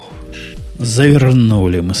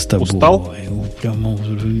Завернули мы с тобой. Устал? Прямо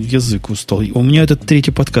язык устал. У меня этот третий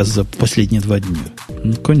подкаст за последние 2 дня.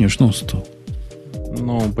 Ну, конечно, устал.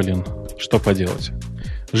 Ну, блин, что поделать.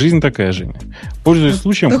 Жизнь такая, Женя. Пользуясь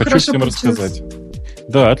случаем, хочу всем рассказать.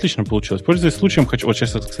 Да, отлично получилось. Пользуясь случаем, хочу... Вот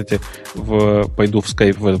сейчас, кстати, пойду в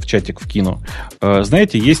скайп, в чатик вкину.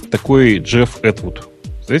 Знаете, есть такой Джефф Этвуд.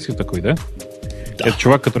 Знаете, такой, да? Да. Это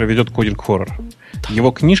чувак, который ведет кодинг хоррор. Да.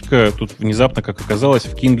 Его книжка тут внезапно, как оказалось,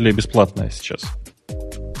 в Kindle бесплатная сейчас.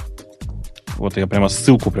 Вот я прямо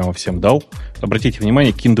ссылку прямо всем дал. Обратите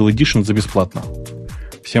внимание, Kindle Edition за бесплатно.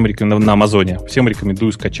 Всем рекомендую на Амазоне. Всем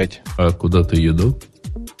рекомендую скачать. А куда ты ее дал?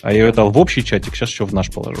 А я ее дал в общий чатик, сейчас еще в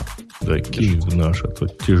наш положу. Да, кинь в наш, а то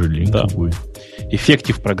тяжеленько будет.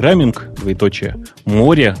 Effective Programming, двоеточие,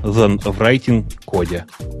 more than writing коде.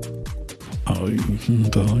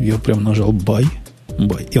 Да, я прям нажал buy,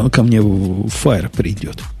 и он ко мне в Fire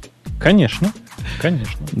придет. Конечно,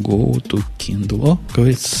 конечно. Go to Kindle. О,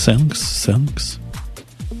 говорит, thanks.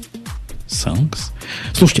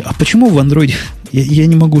 Слушайте, а почему в Android... Я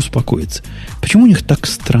не могу успокоиться. Почему у них так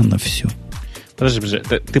странно все? Подожди.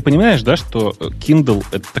 Ты понимаешь, да, что Kindle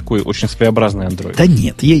 — это такой очень своеобразный Android? Да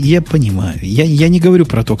нет, я понимаю. Я не говорю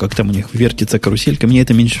про то, как там у них вертится каруселька. Мне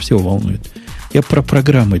это меньше всего волнует. Я про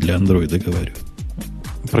программы для Android говорю.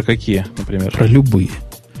 Про какие, например? Про любые.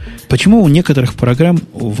 Почему у некоторых программ...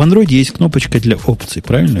 В Android есть кнопочка для опций,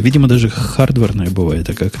 правильно? Видимо, даже хардверная бывает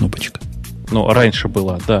такая кнопочка. Ну, раньше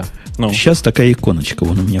была, да. Сейчас такая иконочка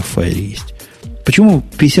вон у меня в Fire есть. Почему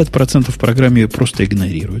 50% программ ее просто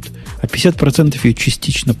игнорируют, а 50% ее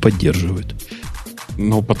частично поддерживают?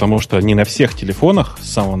 Ну, потому что не на всех телефонах с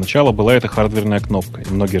самого начала была эта хардверная кнопка. И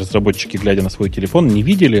многие разработчики, глядя на свой телефон, не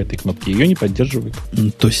видели этой кнопки, ее не поддерживают.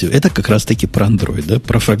 То есть это как раз-таки про Android, да?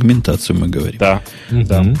 Про фрагментацию мы говорим. Да.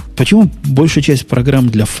 Да. Почему большая часть программ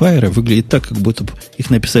для Fire выглядит так, как будто их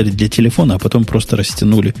написали для телефона, а потом просто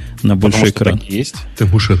растянули на большой экран? Так есть.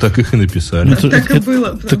 Потому что так их и написали. Так и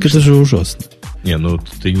было. Так это же ужасно. Не, ну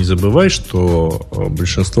ты не забывай, что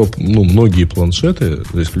большинство, многие планшеты,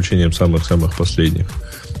 за исключением самых-самых последних,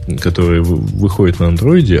 которые выходят на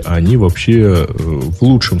андроиде, они вообще в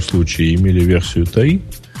лучшем случае имели версию 3,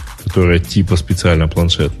 которая типа специально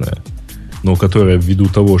планшетная, но которая ввиду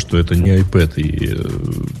того, что это не iPad и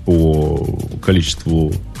по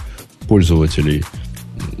количеству пользователей,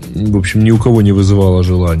 в общем, ни у кого не вызывало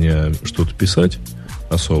желания что-то писать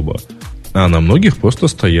особо. А на многих просто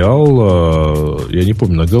стоял, я не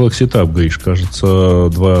помню, на Galaxy Tab, Гриш, кажется,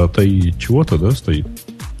 2.3 чего-то, да, стоит?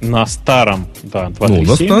 На старом, да,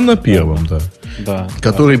 2.3.7. Ну, на первом, да.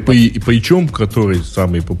 Который, да. причем, который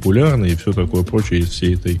самый популярный и все такое прочее из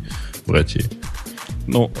всей этой братьи.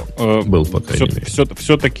 Ну, был, по крайней мере.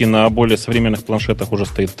 Все-таки на более современных планшетах уже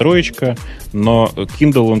стоит 3, но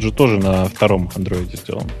Kindle, он же тоже на втором андроиде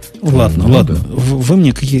сделан. Ладно. Вы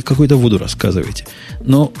мне какую-то воду рассказываете.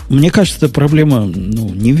 Но мне кажется, это проблема,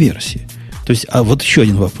 не версии. То есть, а вот еще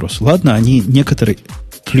один вопрос. Ладно, они некоторые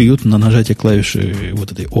плюют на нажатие клавиши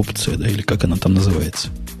вот этой опции, да, или как она там называется,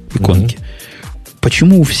 иконки.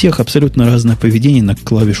 Почему у всех абсолютно разное поведение на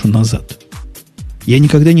клавишу назад? Я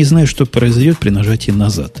никогда не знаю, что произойдет при нажатии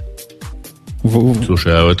назад.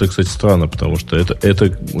 Слушай, а это, кстати, странно, потому что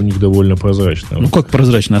это у них довольно прозрачно. Ну, как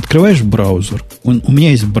прозрачно? Открываешь браузер. У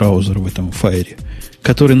меня есть браузер в этом Fire,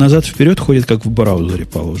 который назад-вперед ходит, как в браузере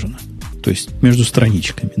положено. То есть между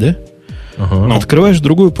страничками, да? Ага. Открываешь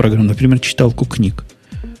другую программу, например, читалку книг.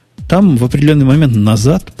 Там в определенный момент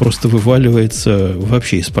назад просто вываливается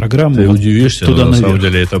вообще из программы. Ты удивишься, туда но на наверх. самом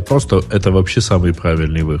деле это вообще самый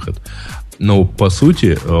правильный выход. Но по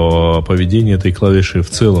сути поведение этой клавиши в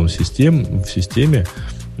целом в системе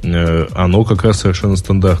оно как раз совершенно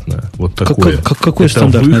стандартное. Вот такое. Какое это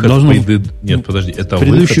стандартное? Выход Нет, подожди, это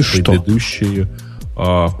предыдущий выход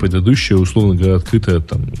в предыдущее, условно говоря, открытое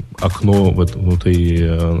там окно внутри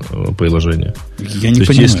приложения. Я не То есть,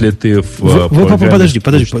 понимаю. если ты Подожди.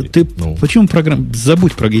 Ты почему программа?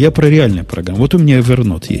 Забудь про... Я про реальную программу. Вот у меня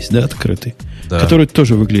Evernote есть, да, открытый, который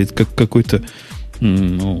тоже выглядит как какой-то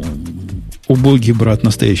убогий брат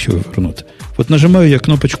настоящего Evernote. Вот нажимаю я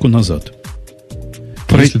кнопочку назад.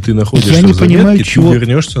 Если ты находишься в заметке, ты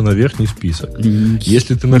вернешься на верхний список.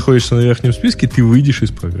 Если ты находишься на верхнем списке, ты выйдешь из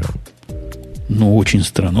программы. Очень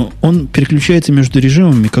странно. Он переключается между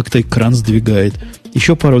режимами, как-то экран сдвигает.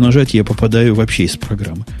 Еще пару нажатий, я попадаю вообще из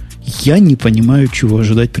программы. Я не понимаю, чего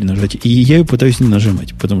ожидать при нажатии. И я ее пытаюсь не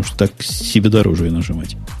нажимать, потому что так себе дороже ее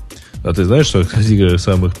нажимать. А ты знаешь, что, кстати, в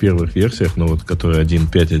самых первых версиях, которые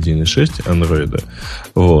 1.5, 1.6 Android,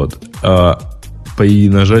 при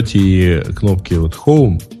нажатии кнопки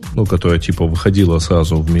Home, которая типа выходила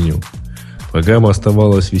сразу в меню, программа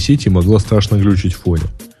оставалась висеть и могла страшно глючить в фоне.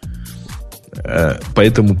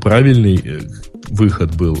 Поэтому правильный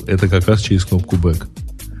выход был, это как раз через кнопку back.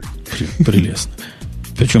 Прелестно.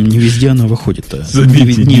 Причем не везде она выходит.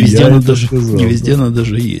 Заметьте, не везде она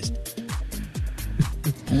даже есть.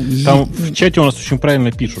 Там в чате у нас очень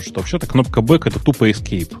правильно пишут, что вообще-то кнопка back это тупо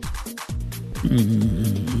escape.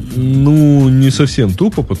 Ну, не совсем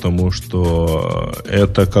тупо, потому что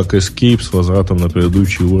это как escape с возвратом на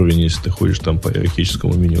предыдущий уровень, если ты ходишь там по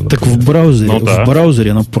иерархическому меню. Так в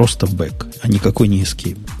браузере оно просто back, а никакой не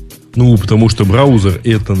escape. Ну, потому что браузер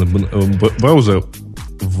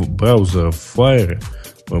в Fire,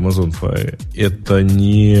 в Amazon Fire, это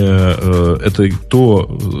не это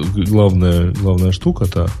главная штука,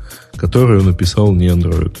 которую написал не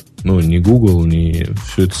Android. Ну, не Google, не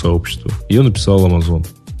все это сообщество. Ее написал Amazon.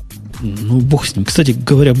 Ну, бог с ним. Кстати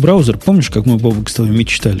говоря, браузер, помнишь, как мы, Бобок, с тобой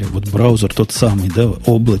мечтали? Вот браузер тот самый, да,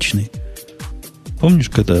 облачный. Помнишь,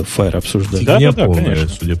 когда Fire обсуждали? Да, конечно.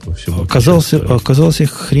 Судя по всему. Оказался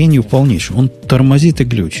хренью полнейшей. Он тормозит и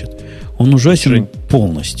глючит. Он ужасен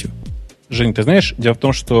полностью. Жень, ты знаешь, дело в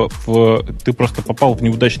том, что ты просто попал в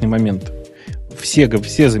неудачный момент. Все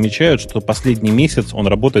замечают, что последний месяц он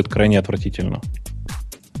работает крайне отвратительно.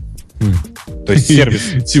 То есть сервис...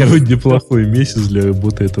 Сегодня плохой месяц для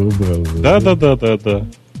работы этого браузера. Да. То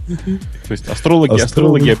есть астрологи.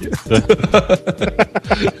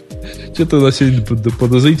 Что-то у нас сегодня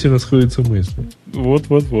подозрительно сходятся мысли. Вот.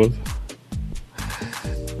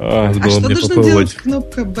 А что должна делать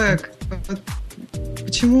кнопка back?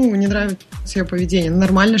 Почему не нравится ее поведение?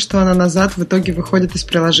 Нормально, что она назад в итоге выходит из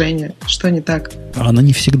приложения. Что не так? Она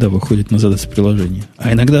не всегда выходит назад из приложения.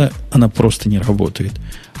 А иногда она просто не работает.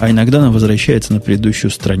 А иногда она возвращается на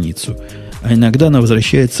предыдущую страницу. А иногда она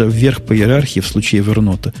возвращается вверх по иерархии в случае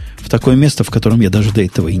вернота. В такое место, в котором я даже до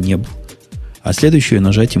этого и не был. А следующее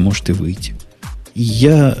нажатие может и выйти.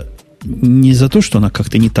 Я не за то, что она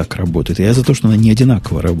как-то не так работает. Я за то, что она не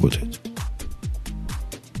одинаково работает.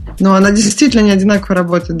 Но она действительно не одинаково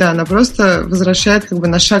работает. Да, она просто возвращает как бы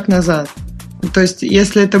на шаг назад. То есть,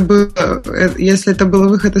 если это был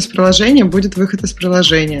выход из приложения, будет выход из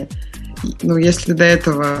приложения. Ну, если до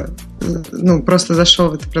этого просто зашел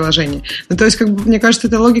в это приложение. Ну, то есть, как бы, мне кажется,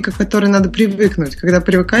 это логика, к которой надо привыкнуть. Когда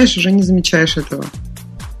привыкаешь, уже не замечаешь этого.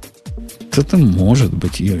 Это может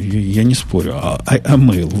быть, я не спорю. А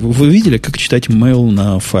mail? Вы видели, как читать mail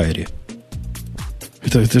на Fire?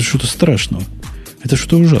 Это что-то страшного. Это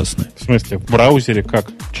что ужасное. В смысле, в браузере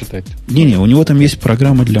как читать? Не, у него там есть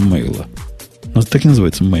программа для мейла. Она так и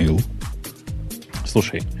называется mail.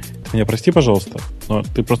 Слушай, ты меня прости, пожалуйста, но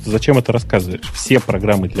ты просто зачем это рассказываешь? Все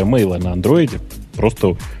программы для мейла на андроиде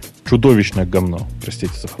просто чудовищное говно.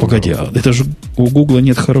 Простите за фразу. Погоди, это же у Гугла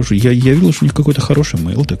нет хорошего. Я видел, что у них какой-то хороший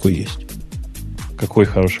mail такой есть. Какой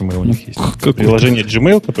хороший mail у них есть? Приложение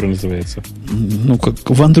Gmail, которое называется? Ну, как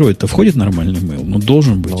в Android-то входит нормальный mail? Ну,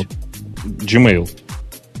 должен быть. Gmail.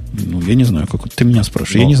 Ну, я не знаю, как... Ты меня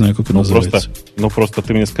спрашиваешь, я не знаю, как он называется. Просто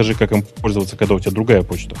ты мне скажи, как им пользоваться, когда у тебя другая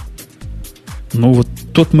почта. Ну, вот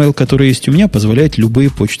тот mail, который есть у меня, позволяет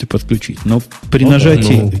любые почты подключить. Но при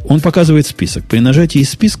нажатии... Он показывает список. При нажатии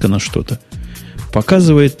из списка на что-то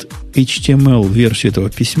показывает HTML-версию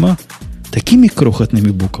этого письма такими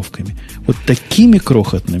крохотными буковками. Вот такими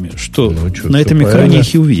крохотными, что на этом экране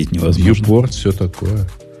их и увидеть невозможно. Viewport, все такое.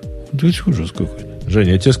 Да это ужас какой-то.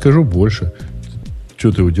 Женя, я тебе скажу больше.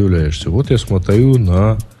 Чего ты удивляешься? Вот я смотрю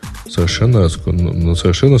на совершенно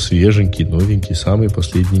свеженький, новенький, самый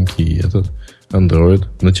последненький этот Android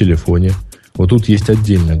на телефоне. Вот тут есть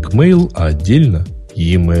отдельно Gmail, а отдельно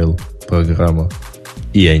e-mail программа.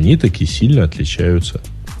 И они таки сильно отличаются.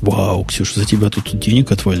 Вау, Ксюша, за тебя тут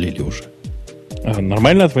денег отвалили уже.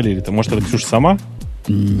 Нормально отвалили? Ты, может, это Ксюша сама?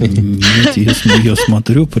 Нет, я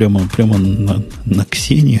смотрю прямо на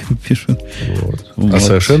Ксению пишут. Вот. А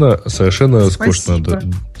совершенно скучно.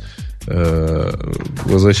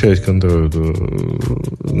 Возвращаясь к Android,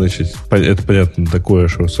 значит, это понятно такое,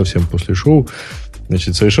 что совсем после шоу.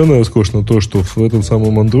 Значит, совершенно скучно то, что в этом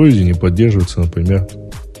самом Android не поддерживается, например,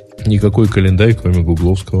 никакой календарь, кроме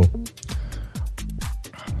гугловского.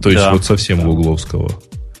 То есть вот совсем гугловского.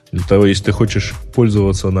 Для того, если ты хочешь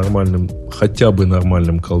пользоваться нормальным, хотя бы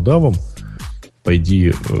нормальным колдавом,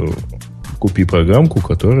 пойди купи программку,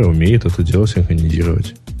 которая умеет это дело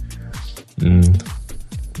синхронизировать.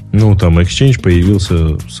 Ну, там Exchange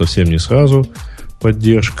появился совсем не сразу.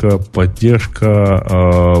 Поддержка VPA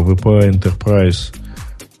Enterprise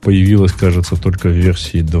появилась, кажется, только в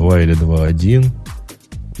версии 2 или 2.1.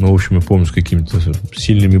 Ну, в общем, я помню, с какими-то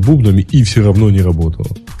сильными бубнами, и все равно не работало.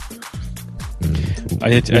 А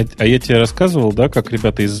я тебе рассказывал, да, как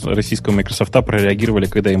ребята из российского Microsoft прореагировали,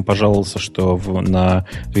 когда им пожаловался, что на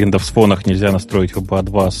Windows фонах нельзя настроить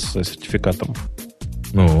VPA2 с сертификатом.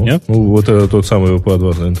 Нет? Вот это тот самый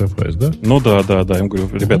VPA2 за Enterprise, да? Ну да. Я им говорю,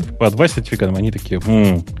 ребята, VPA2 с сертификатом, они такие,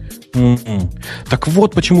 Так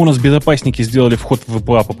вот, почему у нас безопасники сделали вход в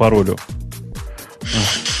VPA по паролю.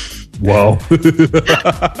 Вау.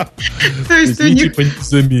 То есть они типа не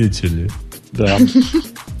заметили. Да.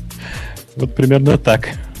 Вот примерно так.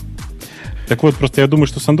 Так вот, просто я думаю,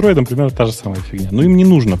 что с андроидом примерно та же самая фигня. Но им не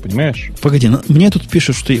нужно, понимаешь? Погоди, мне тут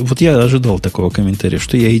пишут, что... Вот я ожидал такого комментария,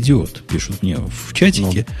 что я идиот, пишут мне в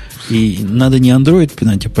чатике. И надо не андроид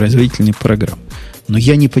пинать, а производительный программ. Но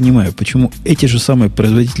я не понимаю, почему эти же самые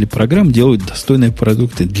производители программ делают достойные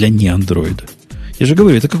продукты для не андроида. Я же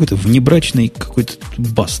говорю, это какой-то внебрачный какой-то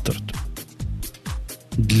бастард.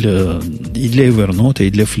 И для Evernote,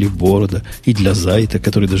 и для Flipboard, и для Зайта,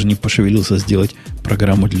 который даже не пошевелился сделать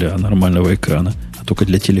программу для нормального экрана, а только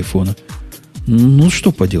для телефона. Ну,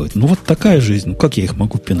 что поделать? Ну, вот такая жизнь. Ну, как я их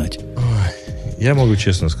могу пинать? Я могу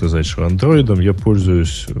честно сказать, что андроидом я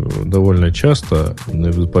пользуюсь довольно часто.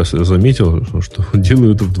 Заметил, что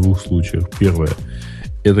делаю это в двух случаях. Первое.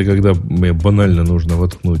 Это когда мне банально нужно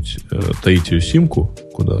воткнуть третью симку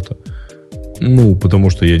куда-то. Ну,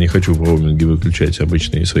 потому что я не хочу в роуминге выключать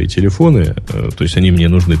обычные свои телефоны. То есть они мне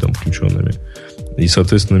нужны там включенными. И,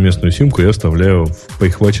 соответственно, местную симку я вставляю в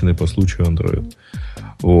прихваченный по случаю Android.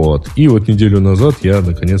 Вот. И вот неделю назад я,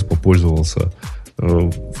 наконец, попользовался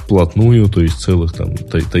вплотную, то есть целых там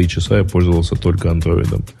 3 часа я пользовался только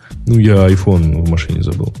андроидом. Ну, я iPhone в машине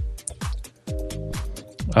забыл.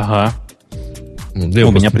 Ага.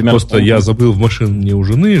 Просто я забыл в машине у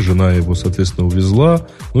жены, жена его, соответственно, увезла.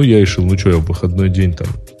 Ну, я решил, я в выходной день там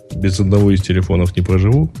без одного из телефонов не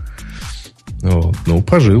проживу. Вот. Ну,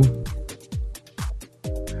 прожил.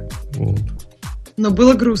 Вот. Но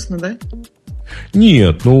было грустно, да?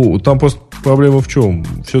 Нет, там просто проблема в чем?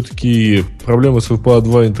 Все-таки проблема с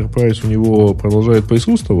VPA2 Enterprise у него продолжает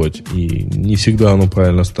присутствовать, и не всегда оно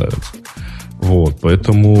правильно ставится. Вот,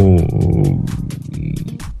 поэтому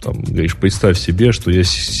говоришь, представь себе, что я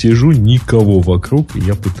сижу, никого вокруг, и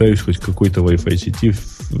я пытаюсь хоть какой-то Wi-Fi сети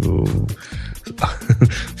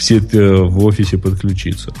в офисе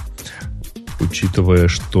подключиться. Учитывая,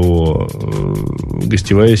 что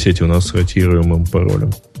гостевая сеть у нас с ротируемым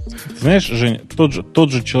паролем. Знаешь, Жень,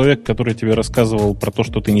 тот же человек, который тебе рассказывал про то,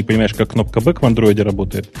 что ты не понимаешь, как кнопка Back в андроиде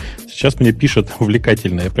работает, сейчас мне пишет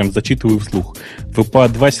увлекательно, я прям зачитываю вслух.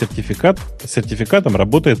 VPA2 сертификатом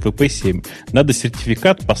работает VP7. Надо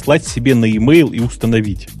сертификат послать себе на e-mail и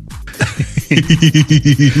установить.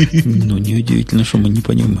 Ну, неудивительно, что мы не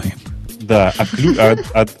понимаем. Да,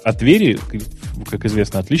 а двери, как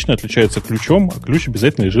известно, отлично отличаются ключом, а ключ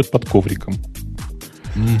обязательно лежит под ковриком.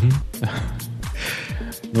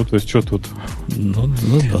 Ну, то есть, что тут?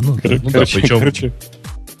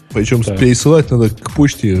 Причем пересылать надо к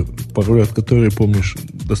почте, пароль от которой, помнишь,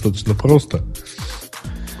 достаточно просто.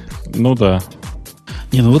 Ну, да.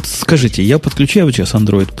 Не, ну вот скажите, я подключаю сейчас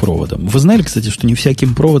Android проводом. Вы знали, кстати, что не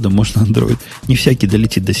всяким проводом можно Android, не всякий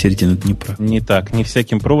долетит до середины Днепра? Не так, не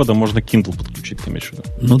всяким проводом можно Kindle подключить, ты имеешь в виду?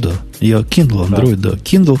 Ну да, я Kindle, Android, да.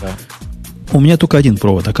 Kindle. Да. У меня только один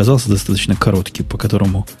провод оказался достаточно короткий,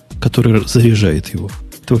 который заряжает его.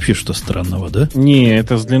 Это вообще что странного, да? Не,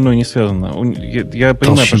 это с длиной не связано. Я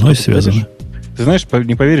понимаю, толщиной связано. Ты знаешь,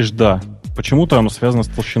 не поверишь, да. Почему-то оно связано с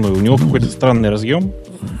толщиной. У него какой-то странный разъем.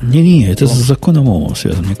 Не, это с законом Ома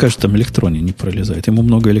связано. Мне кажется, там электроны не пролезают. Ему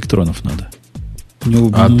много электронов надо. Ты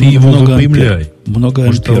его выпрямляй. Много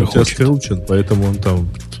ампер хочет. Скручен, поэтому он там...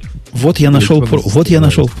 Вот я нашел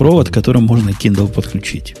провод, которым можно Kindle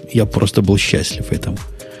подключить. Я просто был счастлив этому.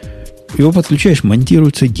 Его подключаешь,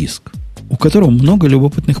 монтируется диск, у которого много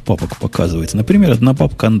любопытных папок показывается. Например, одна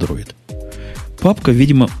папка Android. Папка,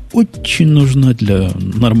 видимо, очень нужна для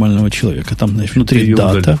нормального человека. Там, знаешь, внутри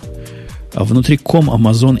дата, а внутри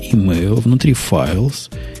Amazon Email, внутри Files,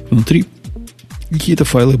 внутри какие-то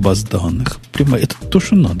файлы баз данных. Прямо это то,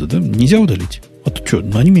 что надо, да? Нельзя удалить. А то что,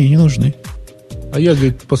 они мне не нужны. А я,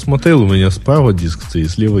 говорит, посмотрел, у меня справа диск C и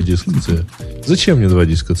слева диск C. Зачем мне 2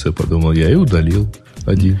 диска C, подумал я, и удалил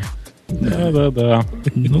один. Да.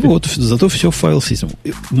 Ну вот, зато все файл систем.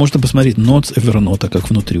 Можно посмотреть Notes Evernote, как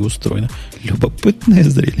внутри устроено. Любопытное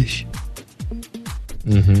зрелище.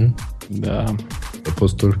 Угу. Да.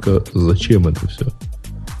 Вопрос только, зачем это все?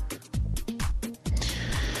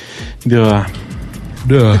 Да.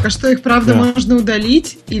 Так а что, их правда можно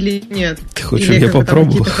удалить или нет? Ты хочешь, чтобы я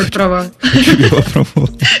попробовал? Я попробовал.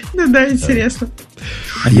 Ну да, интересно.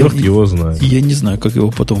 Его знает. Я не знаю, как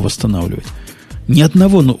его потом восстанавливать. Ни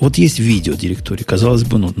одного, ну, вот есть видео директорий, казалось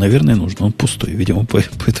бы, ну, наверное, нужно. Он пустой, видимо,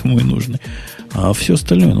 поэтому и нужно. А все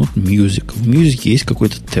остальное, ну, music. В music есть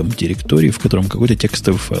какой-то темп директории, в котором какой-то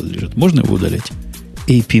текстовый файл лежит. Можно его удалять?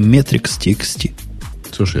 apmetrics.txt.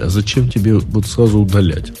 Слушай, а зачем тебе вот сразу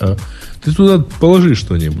удалять? А ты туда положи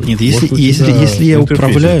что-нибудь. Нет, если я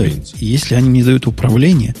управляю, изменится. Если они мне дают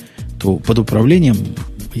управление, то под управлением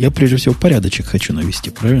я прежде всего порядочек хочу навести,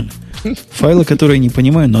 правильно? Файлы, которые я не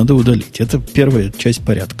понимаю, надо удалить. Это первая часть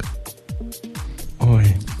порядка.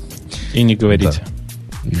 Ой. И не говорите.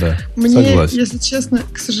 Да, мне, согласен. Если честно,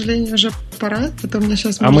 к сожалению, уже пора. А то у меня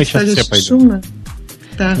сейчас мы сейчас все пойдем. Шумно.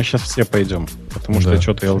 Да. Мы сейчас все пойдем, потому что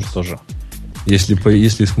что-то я уже тоже.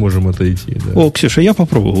 Если сможем отойти, да. О, Ксюша, я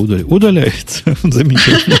попробовал удалить. Удаляется.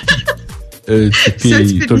 Замечательно.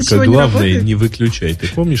 Теперь только главное не выключай. Ты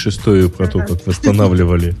помнишь историю про то, как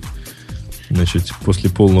восстанавливали, значит,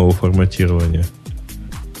 после полного форматирования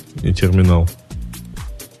и терминал?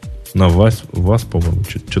 На вас, по-моему,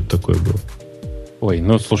 что-то такое было. Ой,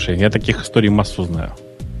 ну слушай, я таких историй массу знаю.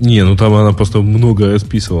 Не, ну там она просто много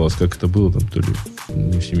расписывалась, как это было там, то ли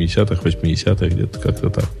не в 70-х, 80-х, где-то как-то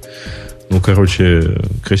так. Ну, короче,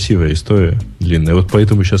 красивая история, длинная. Вот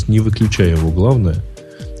поэтому сейчас не выключай его, главное.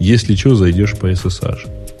 Если что, зайдешь по SSH.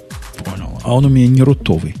 Понял. А он у меня не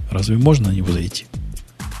рутовый. Разве можно на него зайти?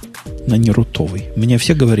 На нерутовый. Мне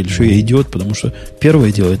все говорили, что я идиот, потому что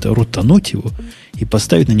первое дело это рутануть его и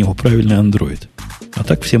поставить на него правильный Android. А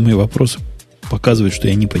так все мои вопросы показывают, что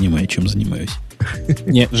я не понимаю, чем занимаюсь.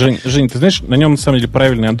 Не, Жень, ты знаешь, на нем на самом деле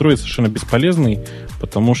правильный Android совершенно бесполезный,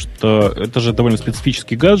 потому что это же довольно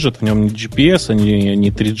специфический гаджет, в нем ни GPS,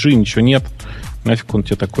 ни 3G, ничего нет. Нафиг он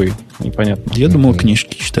тебе такой, непонятно. Я думал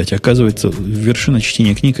книжки читать. Оказывается, вершина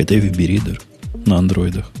чтения книг это FB-ридер на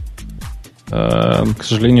андроидах. К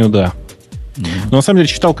сожалению, да. Но на самом деле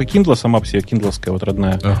читалка Kindle сама по себе, киндловская вот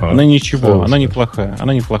родная, она ничего, хорошая.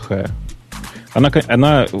 Она неплохая.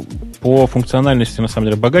 Она по функциональности на самом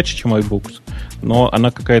деле богаче, чем iBooks, но она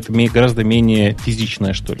какая-то гораздо менее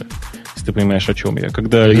физичная, что ли. Если ты понимаешь, о чем я.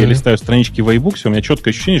 Когда я листаю странички в iBooks, у меня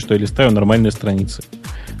четкое ощущение, что я листаю нормальные страницы.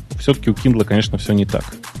 Все-таки у Kindle, конечно, все не так.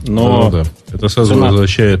 Но да. Это сразу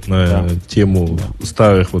возвращает на тему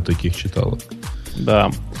старых вот таких читалок.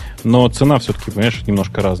 Да. Но цена все-таки, понимаешь,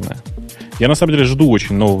 немножко разная. Я, на самом деле, жду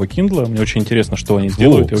очень нового Kindle. Мне очень интересно, что они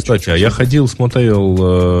сделают. Кстати, я ходил,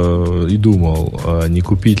 смотрел и думал, а не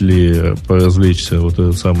купить ли поразвлечься вот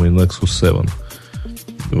этот самый Nexus 7.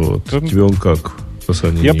 Вот. Тебе он как по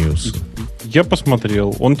сравнению с... Я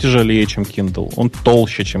посмотрел. Он тяжелее, чем Kindle. Он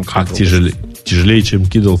толще, чем Kindle. Как тяжелее? Тяжелее, чем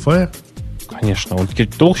Kindle Fire? Конечно. Он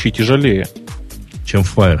толще и тяжелее. Чем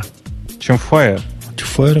Fire? Чем Fire.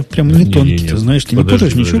 Fire прям не тонкий. Ты знаешь, ты не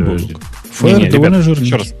путаешь ничего, Бобук. Fire довольно жирный.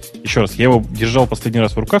 Еще раз, я его держал последний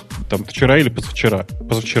раз в руках там вчера или позавчера.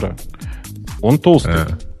 Он толстый.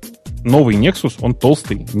 Новый Nexus, он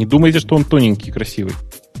толстый. Не думайте, что он тоненький и красивый.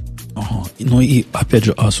 Ага. Ну и опять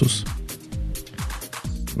же Asus.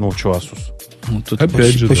 Ну, что Asus? Ну, тут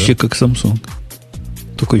почти как Samsung.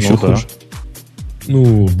 Только еще хуже.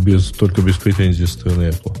 Ну, только без претензий со стороны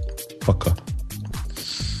Apple. Пока.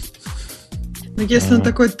 Но если он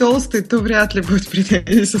такой толстый, то вряд ли будет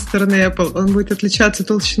претензий со стороны Apple. Он будет отличаться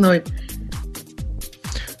толщиной.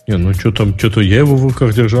 Не, ну что-то я его в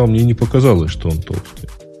руках держал, мне не показалось, что он толстый.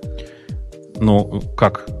 Ну,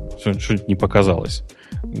 как? Что не показалось?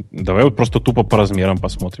 Давай вот просто тупо по размерам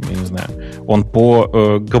посмотрим, я не знаю. Он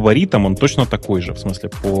по габаритам, он точно такой же, в смысле,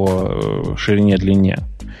 по ширине, длине.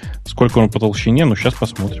 Сколько он по толщине? Ну, сейчас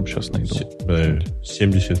посмотрим, сейчас найду.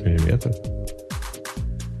 70 миллиметров.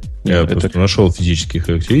 Я просто нашел физические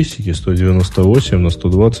характеристики. 198 на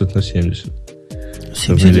 120 на 70.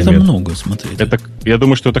 70 это много, смотрите. Я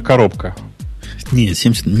думаю, что это коробка. Нет,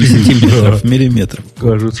 70 не сантиметров, миллиметров.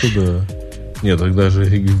 Кажется, да. Нет, тогда же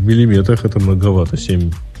в миллиметрах это многовато,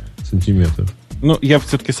 7 сантиметров. Ну, я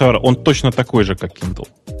все-таки соврал. Он точно такой же, как Kindle.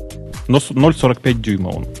 Но 0,45 дюйма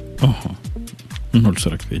он. Ага.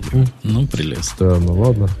 0,45 дюйма. Ну, прелестно. Да, ну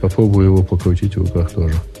ладно. Попробую его покрутить в руках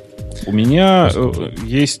тоже. У меня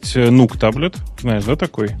есть Nook таблет. Знаешь, да,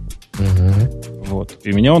 такой? Вот.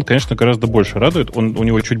 И меня он, конечно, гораздо больше радует. У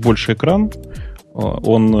него чуть больше экран.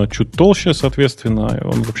 Он чуть толще, соответственно.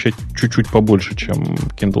 Он вообще чуть-чуть побольше, чем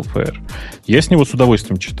Kindle Fire. Я с него с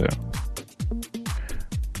удовольствием читаю.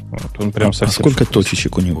 Вот, он прям совсем. А сколько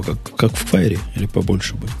точечек у него? Как в Fire или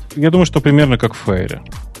побольше будет? Я думаю, что примерно как в Fire.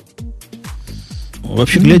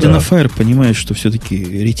 Вообще, глядя на Fire, понимаешь, что все-таки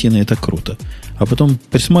ретина это круто. А потом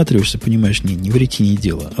присматриваешься, понимаешь, не в ретине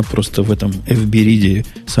дело, а просто в этом FB-риде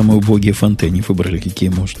самые убогие фонтаны выбрали, какие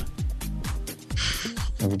можно.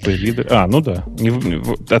 FB Reader. Ну да.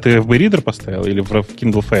 А ты FB Reader поставил или в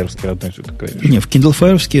Kindle Fire'ский родной что ты говоришь? Не, в Kindle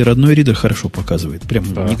Fire'ский родной ридер хорошо показывает.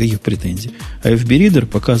 Прям да. Никаких претензий. А FB Reader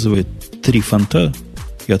показывает 3 фонта.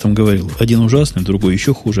 Я там говорил, один ужасный, другой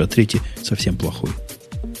еще хуже, а третий совсем плохой.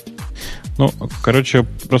 Ну, короче,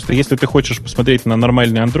 просто если ты хочешь посмотреть на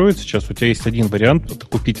нормальный Android сейчас, у тебя есть один вариант, это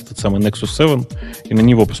купить этот самый Nexus 7 и на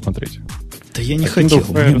него посмотреть. Да я не хотел,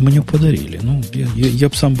 мне подарили. Ну, я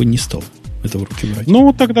бы сам бы не стал это в руки брать.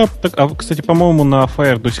 Ну, тогда... кстати, по-моему, на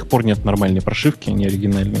Fire до сих пор нет нормальной прошивки, не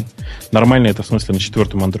оригинальной. Нормальной это, в смысле, на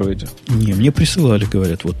 4-м андроиде. Не, мне присылали,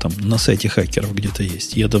 говорят, вот там на сайте хакеров где-то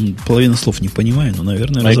есть. Я там половину слов не понимаю, но,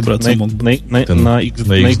 наверное, разобраться мог бы. На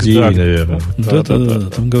XDA, наверное. Да.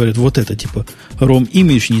 Там говорят, вот это, типа, ROM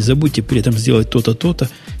image, не забудьте при этом сделать то-то, то-то.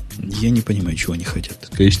 Я не понимаю, чего они хотят.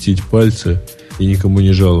 Скрестить пальцы и никому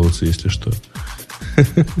не жаловаться, если что.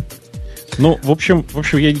 Ну, в общем,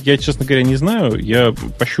 я, честно говоря, не знаю. Я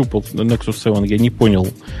пощупал Nexus 7, я не понял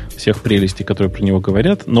всех прелестей, которые про него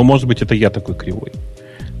говорят, но, может быть, это я такой кривой.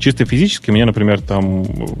 Чисто физически мне, например, там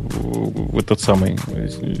этот самый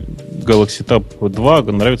Galaxy Tab 2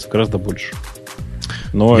 нравится гораздо больше.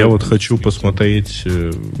 Но я вот хочу посмотреть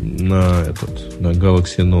на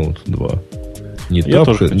Galaxy Note 2. Не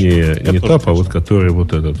Tab, а вот который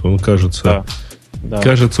вот этот. Он кажется... Да.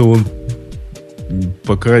 Кажется, он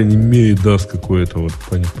по крайней мере даст какое-то вот...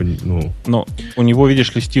 Но у него,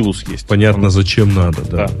 видишь ли, стилус есть. Понятно, зачем надо,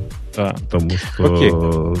 да. Да. Потому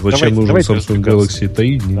что зачем нужен Samsung Galaxy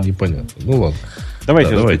 3, непонятно. Ну ладно.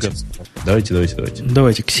 Давайте.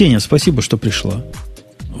 Ксения, спасибо, что пришла.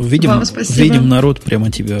 Видим, народ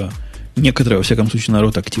прямо тебя... Некоторые, во всяком случае,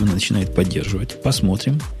 народ активно начинает поддерживать.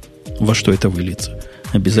 Посмотрим, во что это выльется.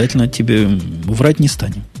 Обязательно тебе врать не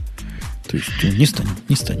станем. То есть не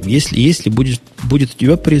станем. Если будет у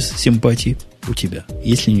тебя приз симпатии, у тебя.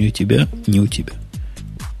 Если не у тебя, не у тебя.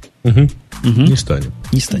 Угу. Не станем.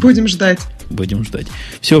 Будем ждать.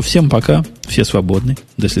 Все, всем пока. Все свободны.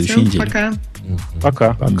 До следующей недели.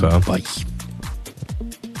 Пока. Бай.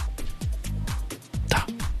 Да,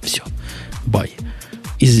 все. Бай.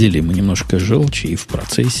 Излили мы немножко желчи и в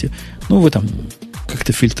процессе. Ну, вы там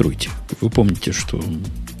как-то фильтруйте. Вы помните, что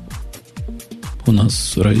у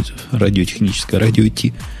нас радиотехническое, радио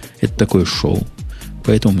Ти – это такое шоу.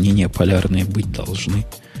 Поэтому мнения полярные быть должны.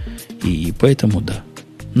 И поэтому, да.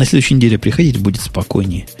 На следующей неделе приходить будет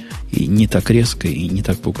спокойнее. И не так резко, и не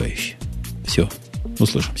так пугающе. Все.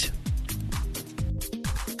 Услышимся.